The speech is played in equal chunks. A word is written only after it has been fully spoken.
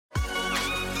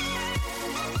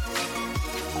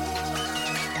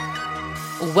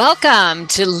Welcome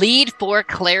to Lead for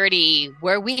Clarity,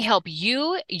 where we help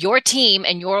you, your team,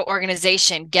 and your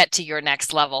organization get to your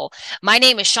next level. My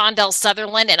name is Shondell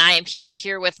Sutherland, and I am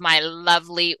here with my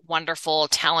lovely, wonderful,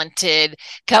 talented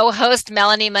co-host,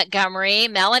 Melanie Montgomery.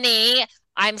 Melanie,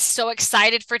 I'm so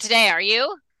excited for today. Are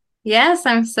you? Yes,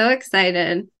 I'm so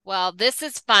excited. Well, this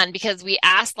is fun because we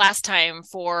asked last time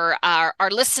for our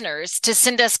listeners to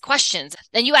send us questions.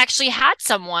 And you actually had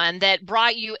someone that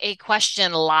brought you a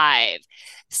question live,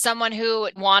 someone who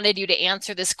wanted you to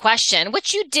answer this question,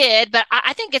 which you did, but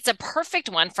I think it's a perfect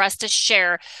one for us to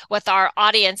share with our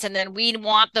audience. And then we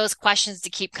want those questions to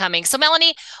keep coming. So,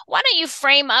 Melanie, why don't you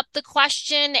frame up the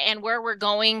question and where we're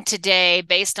going today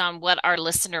based on what our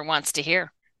listener wants to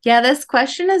hear? Yeah, this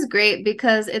question is great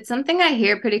because it's something I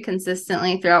hear pretty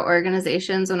consistently throughout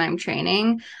organizations when I'm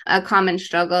training, a common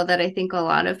struggle that I think a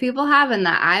lot of people have and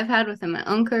that I've had within my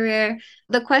own career.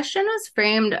 The question was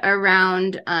framed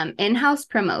around in-house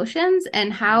promotions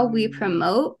and how we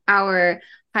promote our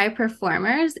high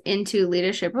performers into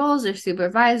leadership roles or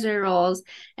supervisor roles.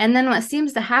 And then what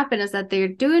seems to happen is that they're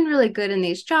doing really good in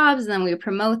these jobs, and then we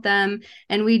promote them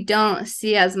and we don't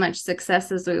see as much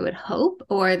success as we would hope,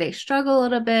 or they struggle a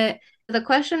little bit. The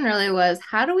question really was,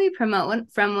 how do we promote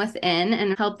from within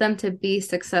and help them to be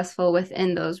successful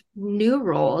within those new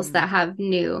roles Mm-hmm. that have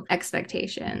new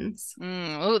expectations?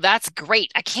 Oh, that's great.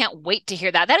 I can't wait to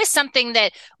hear that. That is something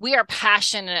that we are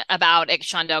passionate about at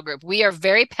Shondell Group. We are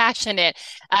very passionate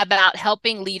about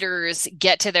helping leaders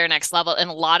get to their next level. And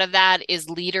a lot of that is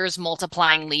leaders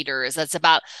multiplying leaders. It's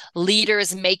about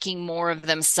leaders making more of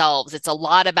themselves. It's a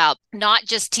lot about not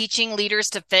just teaching leaders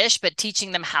to fish, but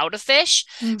teaching them how to fish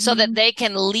so that Mm-hmm. they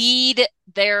can lead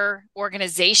their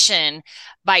organization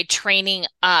by training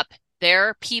up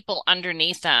their people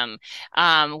underneath them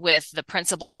with the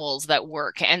principles that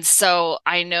work. And so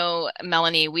I know,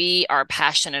 Melanie, we are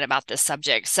passionate about this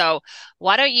subject. So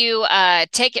why don't you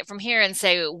take it from here and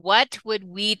say, what would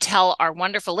we tell our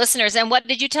wonderful listeners? And what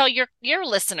did you tell your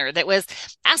listener that was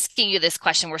asking you this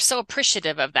question? We're so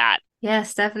appreciative of that.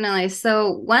 Yes, definitely.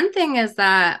 So, one thing is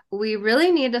that we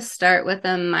really need to start with a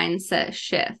mindset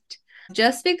shift.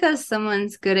 Just because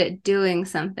someone's good at doing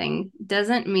something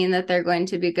doesn't mean that they're going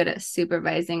to be good at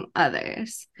supervising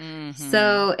others. Mm-hmm.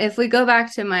 So, if we go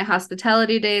back to my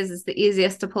hospitality days, it's the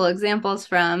easiest to pull examples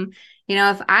from.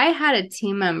 If I had a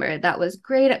team member that was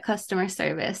great at customer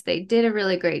service, they did a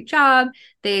really great job,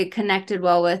 they connected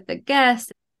well with the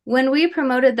guests. When we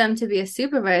promoted them to be a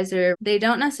supervisor, they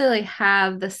don't necessarily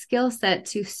have the skill set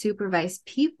to supervise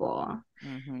people.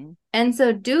 Mm-hmm. And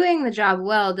so doing the job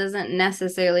well doesn't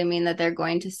necessarily mean that they're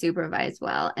going to supervise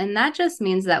well. And that just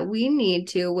means that we need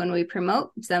to, when we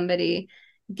promote somebody,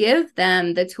 give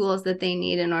them the tools that they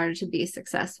need in order to be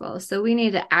successful. So we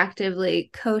need to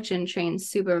actively coach and train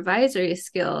supervisory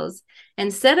skills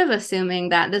instead of assuming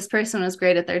that this person was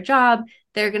great at their job,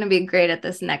 they're going to be great at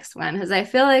this next one. Because I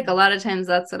feel like a lot of times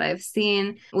that's what I've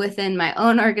seen within my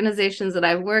own organizations that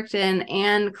I've worked in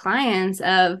and clients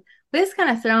of we just kind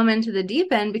of throw them into the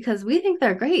deep end because we think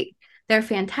they're great. They're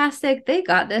fantastic. They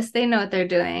got this. They know what they're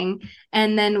doing.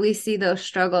 And then we see those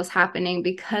struggles happening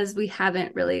because we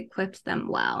haven't really equipped them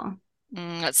well.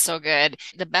 That's so good.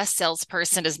 The best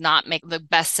salesperson does not make the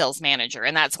best sales manager,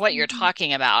 and that's what you're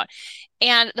talking about.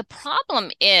 And the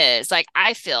problem is, like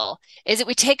I feel, is that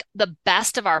we take the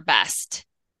best of our best.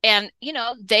 And,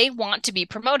 they want to be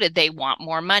promoted. They want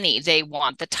more money. They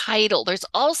want the title. There's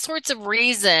all sorts of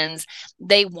reasons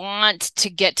they want to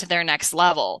get to their next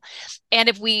level. And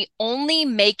if we only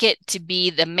make it to be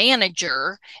the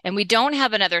manager and we don't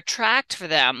have another track for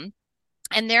them,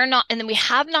 and they're not, and then we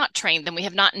have not trained them, we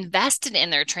have not invested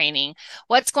in their training,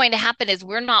 what's going to happen is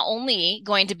we're not only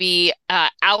going to be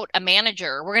out a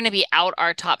manager, we're going to be out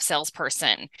our top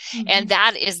salesperson. And Mhm.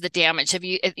 that is the damage.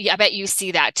 I bet you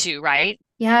see that too, right?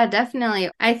 Yeah, definitely.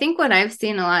 I think what I've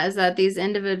seen a lot is that these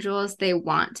individuals, they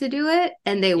want to do it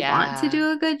and they want to Yeah.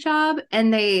 do a good job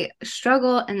and they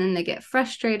struggle and then they get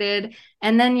frustrated.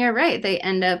 And then you're right, they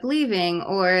end up leaving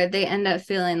or they end up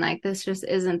feeling like this just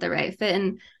isn't the right fit.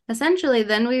 And essentially,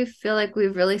 then we feel like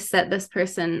we've really set this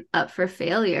person up for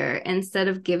failure instead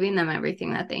of giving them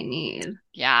everything that they need.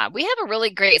 Yeah, we have a really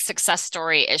great success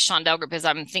story at Shondell Group as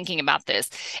I'm thinking about this.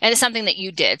 And it's something that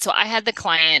you did. So I had the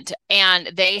client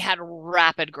and they had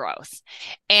rapid growth.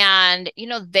 And,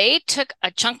 they took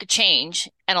a chunk of change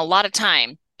and a lot of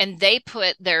time and they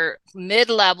put their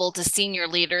mid-level to senior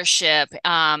leadership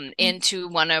into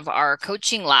one of our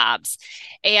coaching labs.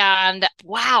 And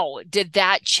wow, did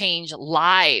that change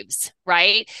lives,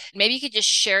 right? Maybe you could just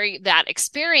share that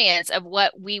experience of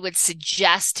what we would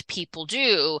suggest people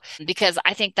do, because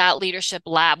I think that leadership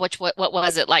lab, what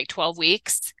was it, like 12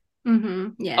 weeks?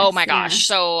 Oh Yes. my Yeah. gosh.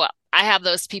 So I have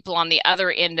those people on the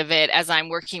other end of it as I'm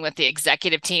working with the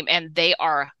executive team, and they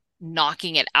are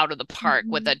knocking it out of the park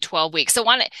with Mhm. a 12 week. So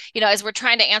as we're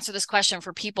trying to answer this question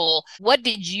for people, what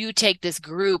did you take this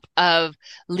group of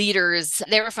leaders?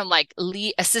 They were from like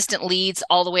assistant leads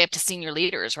all the way up to senior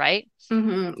leaders, right?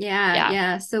 Yeah, Yeah.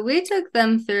 yeah. So we took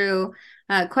them through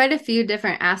quite a few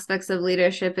different aspects of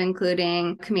leadership,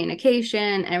 including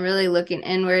communication and really looking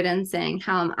inward and saying,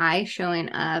 how am I showing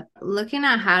up? Looking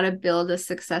at how to build a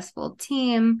successful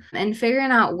team and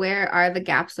figuring out where are the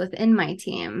gaps within my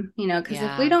team, because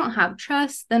if we Yeah. don't have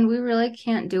trust, then we really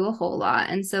can't do a whole lot.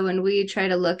 And so when we try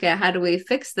to look at how do we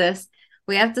fix this,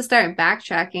 we have to start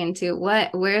backtracking to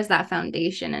where's that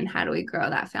foundation and how do we grow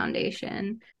that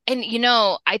foundation? And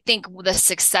I think the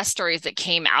success stories that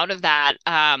came out of that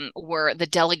were the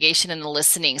delegation and the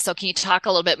listening. So can you talk a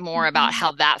little bit more about Mhm.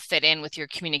 how that fit in with your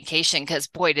communication? Because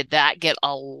boy, did that get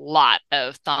a lot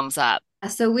of thumbs up.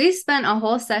 So we spent a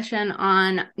whole session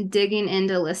on digging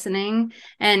into listening.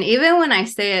 And even when I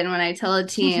say it and when I tell a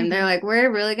team, they're like,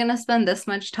 we're really going to spend this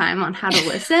much time on how to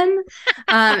listen.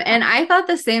 And I thought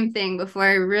the same thing before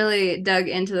I really dug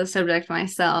into the subject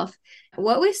myself.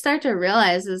 What we start to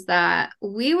realize is that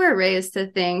we were raised to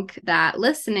think that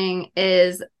listening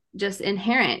is just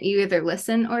inherent. You either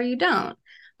listen or you don't.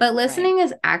 But Right. listening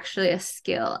is actually a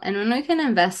skill. And when we can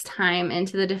invest time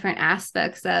into the different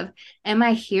aspects of, am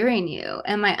I hearing you?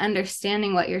 Am I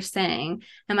understanding what you're saying?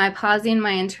 Am I pausing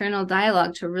my internal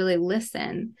dialogue to really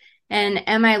listen? And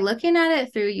am I looking at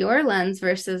it through your lens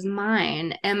versus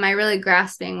mine? Am I really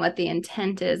grasping what the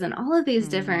intent is and all of these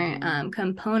different Hmm.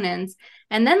 components?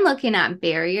 And then looking at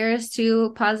barriers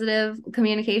to positive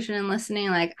communication and listening,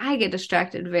 like I get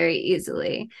distracted very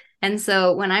easily. And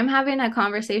so when I'm having a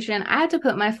conversation, I have to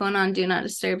put my phone on do not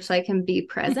disturb so I can be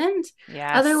present. Yes.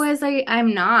 Otherwise,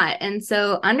 I'm not. And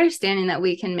so understanding that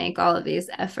we can make all of these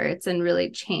efforts and really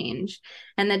change.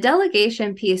 And the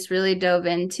delegation piece really dove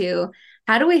into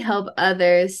how do we help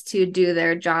others to do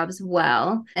their jobs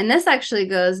well? And this actually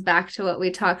goes back to what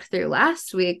we talked through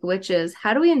last week, which is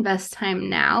how do we invest time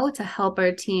now to help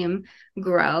our team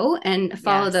grow and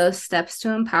follow Yes. those steps to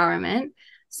empowerment?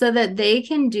 So that they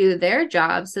can do their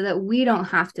job so that we don't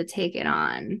have to take it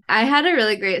on. I had a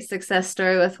really great success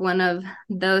story with one of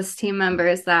those team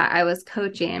members that I was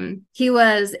coaching. He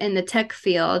was in the tech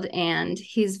field and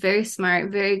he's very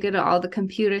smart, very good at all the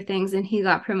computer things, and he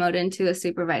got promoted into a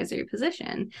supervisory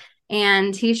position.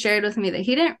 And he shared with me that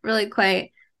he didn't really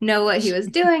quite know what he was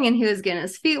doing and he was getting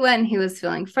his feet wet and he was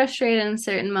feeling frustrated in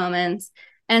certain moments.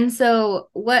 And so,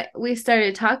 what we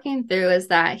started talking through is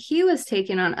that he was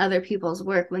taking on other people's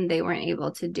work when they weren't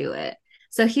able to do it.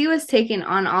 So, he was taking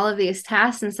on all of these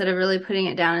tasks instead of really putting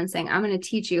it down and saying, I'm going to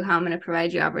teach you how I'm going to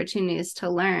provide you opportunities to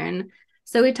learn.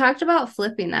 So, we talked about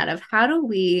flipping that of how do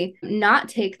we not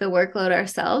take the workload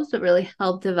ourselves, but really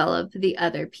help develop the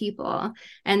other people.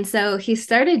 And so, he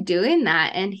started doing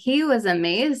that, and he was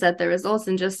amazed at the results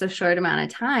in just a short amount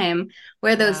of time,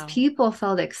 where those Wow. people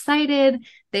felt excited,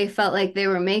 they felt like they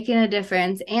were making a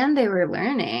difference and they were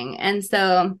learning. And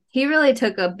so he really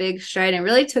took a big stride and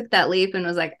really took that leap and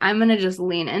was like, I'm going to just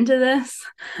lean into this.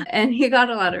 And he got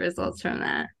a lot of results from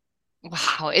that.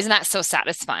 Wow. Isn't that so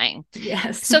satisfying?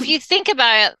 Yes. So if you think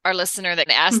about our listener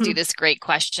that asked you this great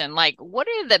question, like what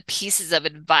are the pieces of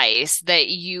advice that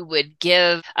you would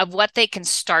give of what they can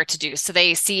start to do? So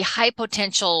they see high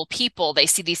potential people, they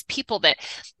see these people that,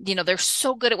 they're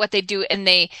so good at what they do and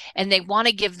they want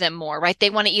to give them more, right?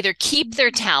 They want to either keep their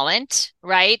talent,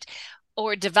 right?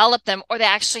 Or develop them, or they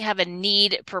actually have a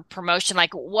need for promotion.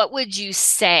 Like, what would you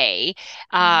say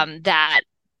that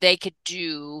they could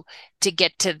do to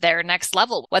get to their next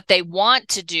level, what they want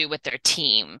to do with their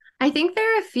team? I think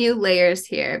there are a few layers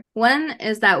here. One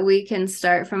is that we can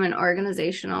start from an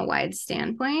organizational wide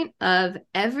standpoint of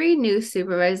every new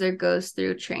supervisor goes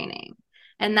through training.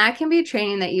 And that can be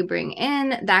training that you bring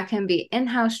in, that can be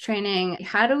in-house training.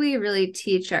 How do we really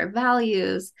teach our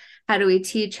values? How do we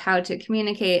teach how to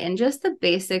communicate and just the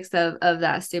basics of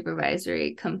that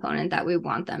supervisory component that we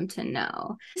want them to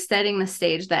know? Setting the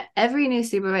stage that every new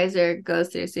supervisor goes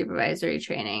through supervisory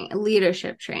training,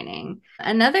 leadership training.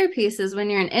 Another piece is when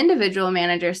you're an individual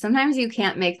manager, sometimes you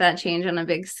can't make that change on a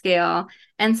big scale.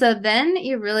 And so then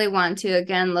you really want to,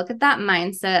 again, look at that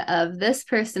mindset of this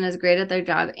person is great at their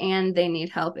job and they need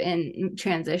help in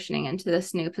transitioning into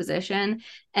this new position,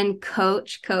 and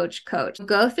coach, coach, coach.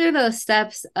 Go through those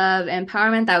steps of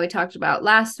empowerment that we talked about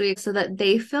last week so that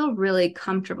they feel really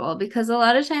comfortable. Because a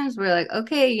lot of times we're like,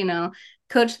 okay,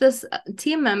 coach this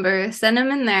team member, send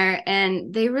them in there,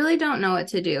 and they really don't know what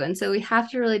to do. And so we have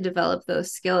to really develop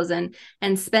those skills and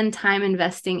spend time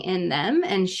investing in them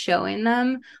and showing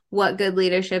them what good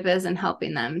leadership is and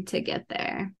helping them to get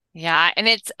there. Yeah, and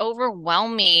it's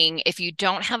overwhelming if you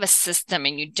don't have a system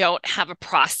and you don't have a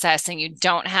process and you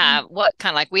don't have what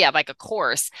kind of like we have like a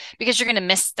course because you're going to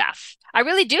miss stuff. I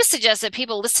really do suggest that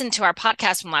people listen to our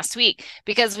podcast from last week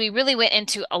because we really went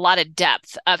into a lot of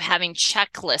depth of having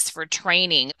checklists for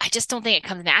training. I just don't think it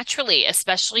comes naturally,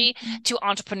 especially to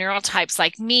entrepreneurial types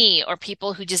like me or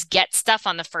people who just get stuff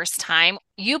on the first time.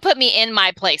 You put me in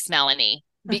my place, Melanie,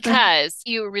 because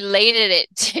you related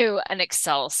it to an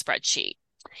Excel spreadsheet.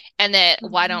 And then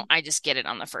why don't I just get it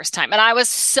on the first time? And I was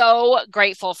so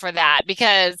grateful for that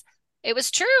because it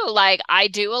was true. Like I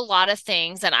do a lot of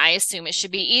things and I assume it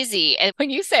should be easy. And when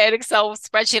you say an Excel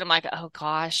spreadsheet, I'm like, oh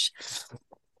gosh,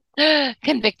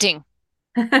 convicting.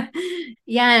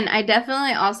 Yeah, and I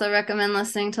definitely also recommend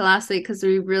listening to last week because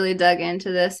we really dug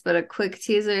into this. But a quick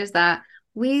teaser is that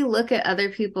we look at other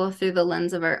people through the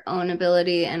lens of our own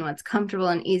ability and what's comfortable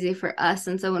and easy for us.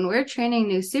 And so when we're training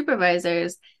new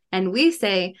supervisors, and we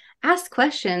say, ask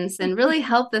questions and really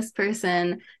help this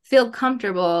person feel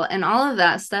comfortable and all of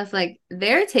that stuff. Like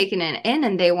they're taking it in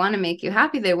and they want to make you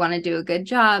happy. They want to do a good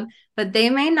job, but they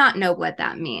may not know what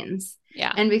that means.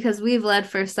 Yeah. And because we've led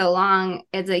for so long,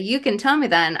 it's you can tell me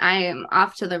that and I am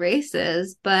off to the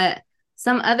races. But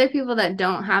some other people that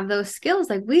don't have those skills,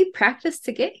 like we practice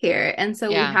to get here. And so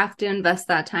we have to invest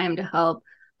that time to help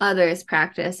others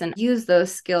practice and use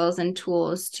those skills and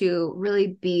tools to really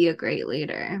be a great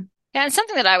leader. Yeah, and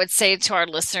something that I would say to our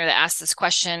listener that asked this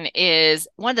question is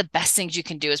one of the best things you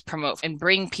can do is promote and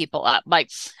bring people up. Like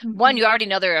one, you already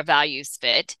know they're a values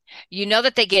fit. You know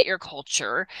that they get your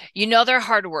culture. You know they're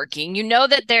hardworking. You know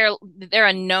that they're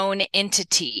a known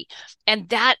entity. And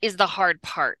that is the hard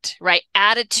part, right?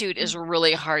 Attitude is a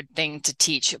really hard thing to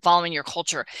teach, following your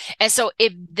culture. And so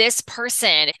if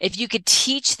you could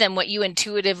teach them what you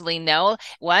intuitively know,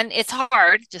 one, it's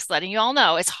hard, just letting you all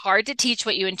know, it's hard to teach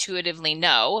what you intuitively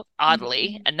know,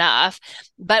 oddly enough.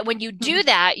 But when you do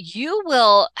that, you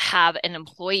will have an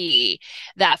employee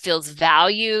that feels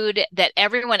valued, that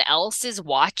everyone else is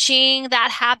watching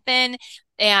that happen.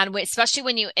 And especially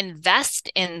when you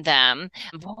invest in them,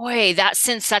 boy, that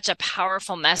sends such a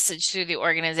powerful message through the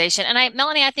organization. And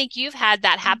Melanie, I think you've had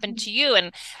that happen to you.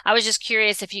 And I was just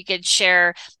curious if you could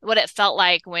share what it felt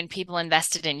like when people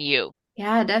invested in you.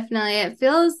 Yeah, definitely. It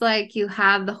feels like you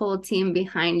have the whole team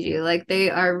behind you. Like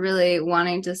they are really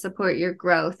wanting to support your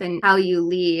growth and how you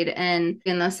lead. And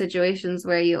in those situations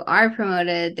where you are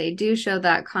promoted, they do show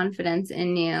that confidence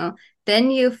in you.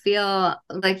 Then you feel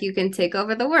like you can take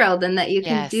over the world and that you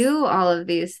can do all of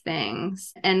these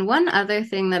things. And one other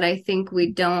thing that I think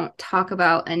we don't talk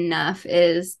about enough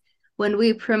is when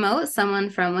we promote someone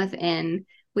from within,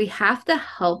 we have to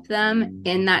help them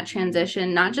in that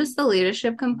transition, not just the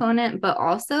leadership component, but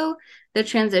also the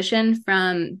transition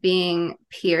from being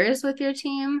peers with your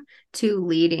team to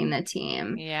leading the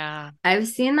team. Yeah. I've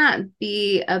seen that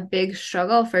be a big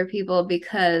struggle for people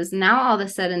because now all of a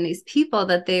sudden these people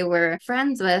that they were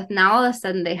friends with, now all of a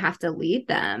sudden they have to lead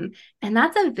them. And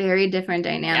that's a very different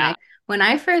dynamic. Yeah. When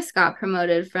I first got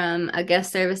promoted from a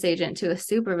guest service agent to a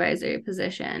supervisory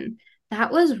position,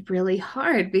 that was really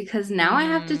hard because now I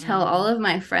have to tell all of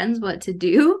my friends what to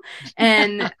do.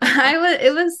 And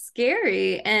it was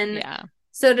scary. And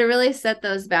so to really set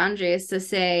those boundaries to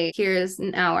say, here's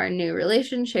now our new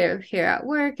relationship here at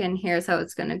work, and here's how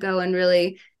it's going to go, and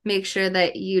really make sure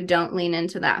that you don't lean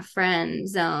into that friend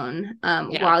zone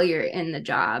while you're in the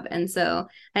job. And so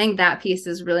I think that piece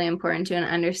is really important too, and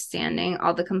understanding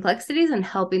all the complexities and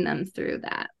helping them through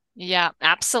that. Yeah,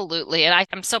 absolutely. And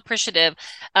I'm so appreciative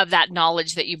of that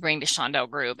knowledge that you bring to Shondell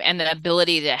Group and the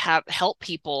ability to help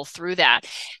people through that.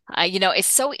 It's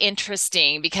so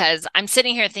interesting because I'm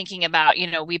sitting here thinking about,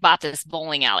 we bought this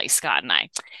bowling alley, Scott and I,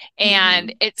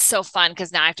 and it's so fun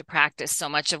because now I have to practice so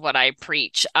much of what I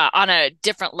preach on a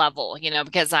different level,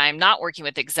 because I'm not working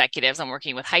with executives. I'm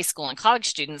working with high school and college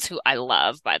students who I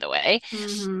love, by the way.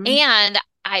 And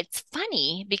it's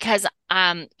funny because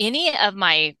any of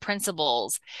my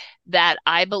principles that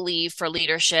I believe for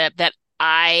leadership that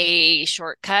I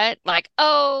shortcut, like,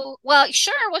 oh, well,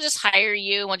 sure, we'll just hire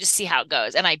you and we'll just see how it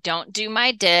goes. And I don't do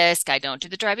my disc. I don't do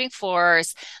the driving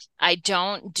force. I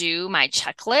don't do my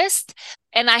checklist.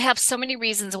 And I have so many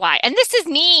reasons why. And this is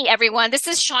me, everyone. This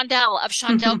is Shondell of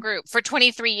Shondell Group for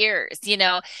 23 years,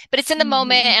 but it's in the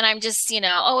moment. And I'm just,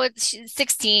 it's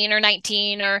 16 or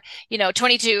 19 or,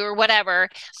 22 or whatever.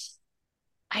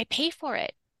 I pay for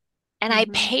it. And I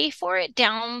pay for it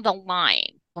down the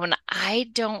line. when I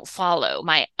don't follow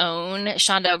my own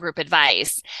Shondell Group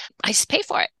advice, I just pay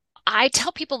for it. I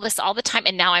tell people this all the time,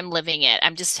 and now I'm living it.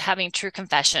 I'm just having true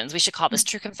confessions. We should call this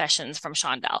true confessions from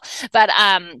Shondell. But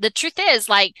the truth is,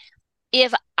 like,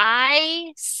 if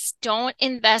I don't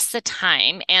invest the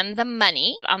time and the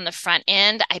money on the front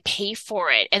end, I pay for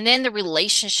it. And then the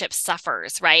relationship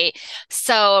suffers, right?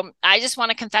 So I just want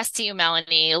to confess to you,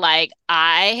 Melanie, like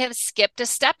I have skipped a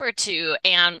step or two,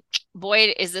 and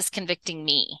boy, is this convicting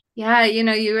me. Yeah,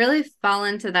 you really fall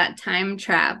into that time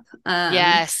trap.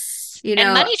 Yes. You And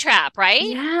know, money trap, right?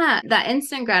 yeah, that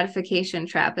instant gratification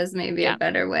trap is maybe a Yeah.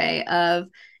 better way of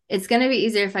it's going to be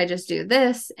easier if I just do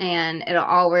this and it'll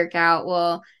all work out.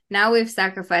 Well, now we've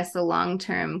sacrificed the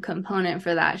long-term component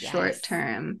for that short Yes.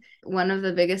 term. One of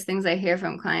the biggest things I hear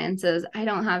from clients is, I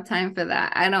don't have time for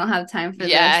that. I don't have time for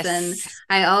this. And Yes.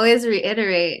 I always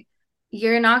reiterate,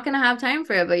 you're not going to have time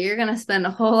for it, but you're going to spend a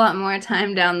whole lot more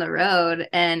time down the road.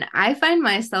 And I find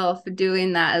myself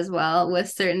doing that as well with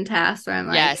certain tasks where I'm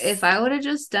like, if Yes. I would have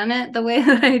just done it the way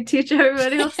that I teach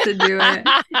everybody else to do it, if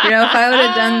I would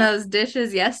have done those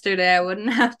dishes yesterday, I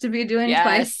wouldn't have to be doing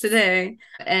twice Yes. today.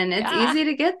 And it's Yeah. easy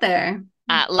to get there.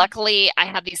 Luckily, I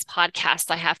have these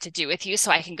podcasts I have to do with you,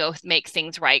 so I can go make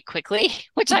things right quickly,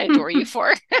 which I adore you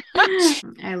for.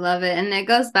 I love it. And it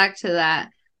goes back to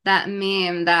that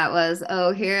meme that was,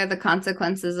 oh, here are the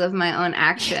consequences of my own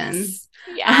actions.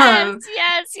 Yes,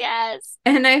 yes, yes.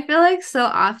 And I feel like so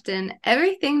often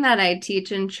everything that I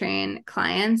teach and train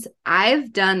clients,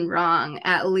 I've done wrong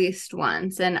at least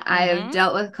once. And I have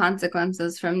dealt with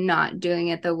consequences from not doing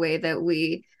it the way that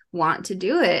we want to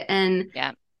do it. And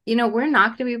yeah. We're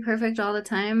not going to be perfect all the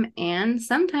time. And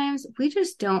sometimes we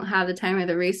just don't have the time or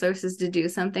the resources to do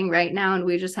something right now. And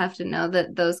we just have to know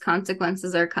that those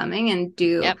consequences are coming and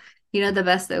do, Yep. The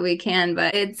best that we can.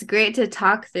 But it's great to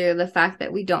talk through the fact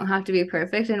that we don't have to be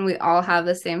perfect and we all have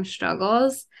the same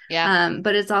struggles. Yeah.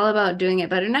 But it's all about doing it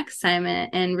better next time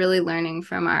and really learning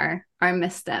from our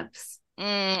missteps.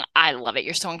 I love it.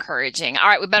 You're so encouraging. All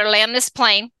right, we better land this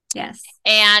plane. Yes.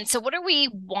 And so what do we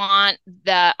want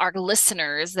our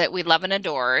listeners that we love and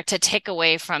adore to take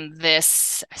away from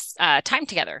this time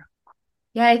together?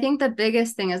 Yeah, I think the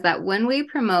biggest thing is that when we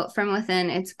promote from within,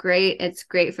 it's great. It's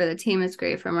great for the team. It's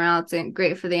great for morale. It's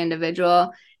great for the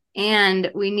individual. And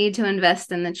we need to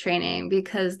invest in the training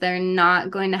because they're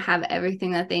not going to have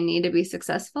everything that they need to be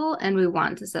successful. And we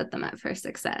want to set them up for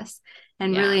success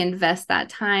and really invest that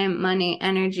time, money,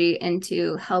 energy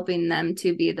into helping them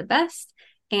to be the best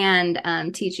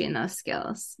and teaching those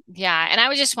skills. Yeah. And I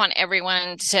would just want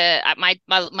everyone to,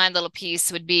 my little piece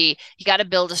would be, you got to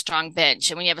build a strong bench.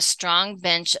 And when you have a strong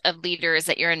bench of leaders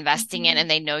that you're investing in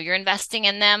and they know you're investing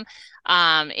in them,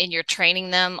 and you're training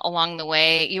them along the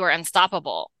way, you are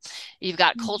unstoppable. You've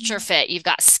got culture fit, you've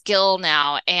got skill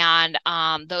now, and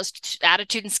those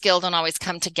attitude and skill don't always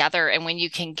come together. And when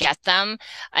you can get them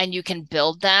and you can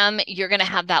build them, you're going to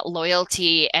have that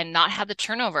loyalty and not have the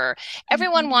turnover.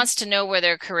 Everyone wants to know where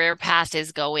their career path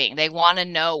is going. They want to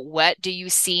know, what do you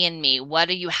see in me? What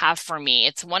do you have for me?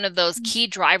 It's one of those key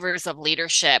drivers of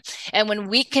leadership. And when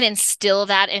we can instill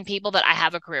that in people, that I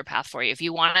have a career path for you. If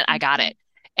you want it, I got it.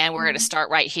 And we're going to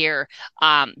start right here.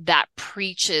 That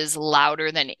preaches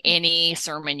louder than any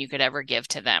sermon you could ever give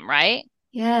to them, right?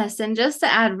 Yes. And just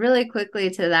to add really quickly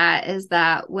to that is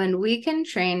that when we can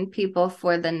train people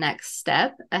for the next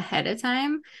step ahead of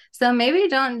time, so maybe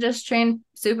don't just train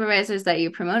supervisors that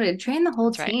you promoted, train the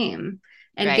whole team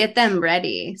and get them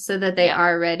ready so that they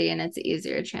are ready and it's an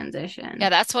easier transition. Yeah,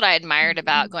 that's what I admired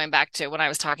about going back to when I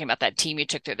was talking about that team you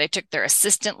took through. They took their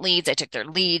assistant leads, they took their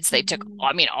leads, they took,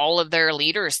 all of their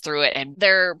leaders through it. And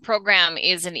their program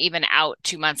isn't even out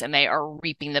 2 months and they are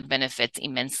reaping the benefits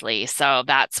immensely. So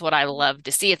that's what I love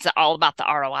to see. It's all about the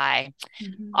ROI.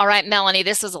 All right, Melanie,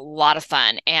 this was a lot of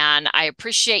fun and I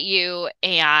appreciate you.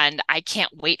 And I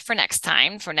can't wait for next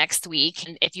time, for next week.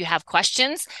 And if you have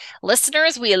questions,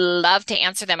 listeners, we love to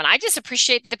answer them. And I just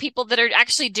appreciate the people that are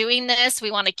actually doing this.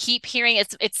 We want to keep hearing.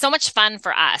 It's so much fun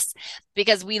for us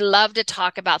because we love to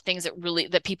talk about things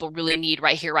that people really need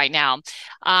right here, right now.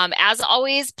 As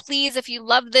always, please, if you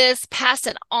love this, pass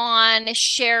it on,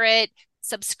 share it,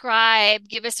 subscribe,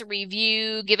 give us a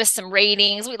review, give us some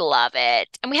ratings. We love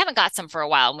it. And we haven't got some for a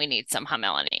while and we need some, huh,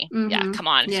 Melanie? Yeah, come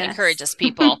on. Yes. Encourage us,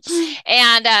 people.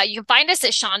 And you can find us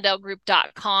at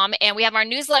shondellgroup.com. And we have our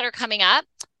newsletter coming up.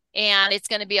 And it's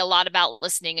going to be a lot about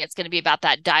listening. It's going to be about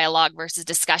that dialogue versus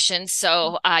discussion.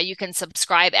 So you can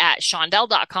subscribe at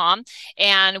shondell.com.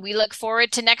 And we look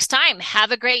forward to next time.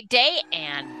 Have a great day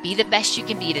and be the best you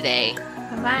can be today.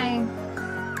 Bye-bye.